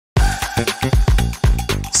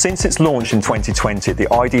Since its launch in 2020,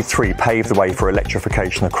 the ID.3 paved the way for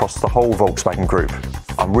electrification across the whole Volkswagen group.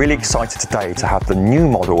 I'm really excited today to have the new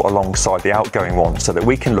model alongside the outgoing one so that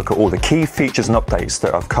we can look at all the key features and updates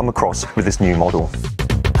that I've come across with this new model.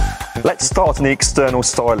 Let's start on the external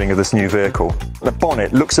styling of this new vehicle. The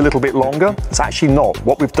bonnet looks a little bit longer. It's actually not.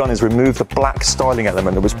 What we've done is remove the black styling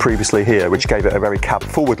element that was previously here, which gave it a very cab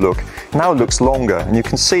forward look. Now it looks longer, and you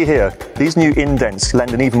can see here, these new indents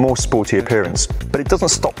lend an even more sporty appearance. But it doesn't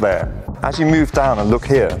stop there. As you move down and look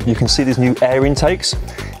here, you can see these new air intakes.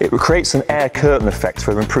 It creates an air curtain effect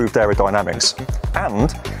for improved aerodynamics.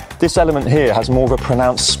 And this element here has more of a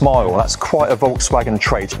pronounced smile. That's quite a Volkswagen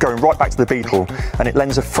trait, going right back to the Beetle, and it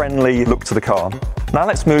lends a friendly look to the car. Now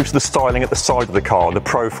let's move to the styling at the side of the car, the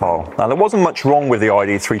profile. Now there wasn't much wrong with the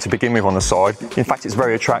ID.3 to begin with on the side. In fact, it's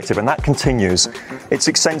very attractive, and that continues. It's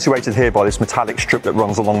accentuated here by this metallic strip that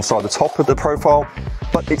runs alongside the top of the profile,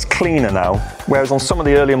 but it's cleaner now. Whereas on some of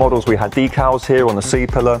the earlier models we had decals here on the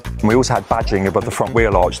C-pillar, and we also had badging above the front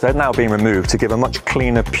wheel arch. They're now being removed to give a much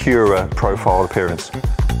cleaner, purer profile appearance.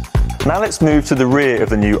 Now let's move to the rear of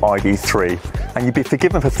the new ID.3, and you'd be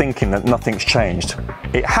forgiven for thinking that nothing's changed.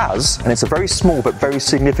 It has, and it's a very small but very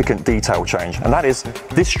significant detail change, and that is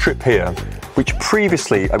this strip here, which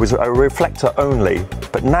previously was a reflector only,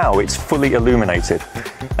 but now it's fully illuminated,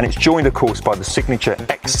 and it's joined of course by the signature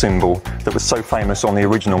X symbol that was so famous on the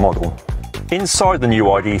original model. Inside the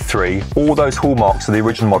new ID.3, all those hallmarks of the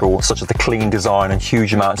original model, such as the clean design and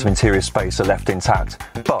huge amounts of interior space, are left intact.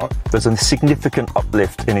 But there's a significant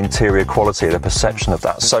uplift in interior quality, the perception of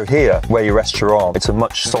that. So here, where you rest your arm, it's a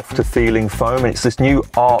much softer feeling foam, and it's this new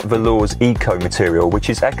Art Velours Eco material, which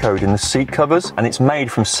is echoed in the seat covers, and it's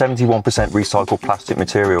made from 71% recycled plastic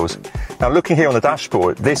materials. Now looking here on the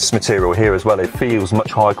dashboard, this material here as well, it feels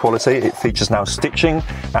much higher quality. It features now stitching,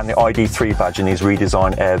 and the ID.3 badge in these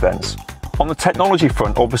redesigned air vents. On the technology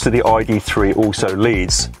front, obviously the ID.3 also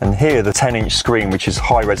leads, and here the 10-inch screen, which is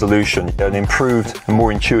high resolution, an improved and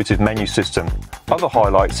more intuitive menu system. Other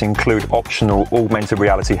highlights include optional augmented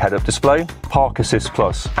reality head-up display, Park Assist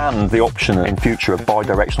Plus, and the option in future of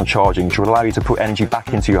bi-directional charging to allow you to put energy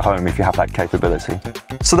back into your home if you have that capability.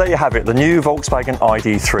 So there you have it, the new Volkswagen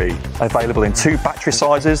ID.3, available in two battery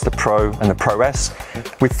sizes, the Pro and the Pro S,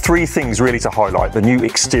 with three things really to highlight: the new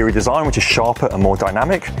exterior design, which is sharper and more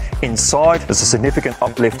dynamic. Inside, there's a significant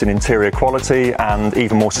uplift in interior quality and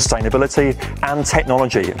even more sustainability, and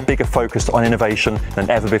technology, a bigger focus on innovation than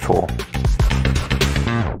ever before.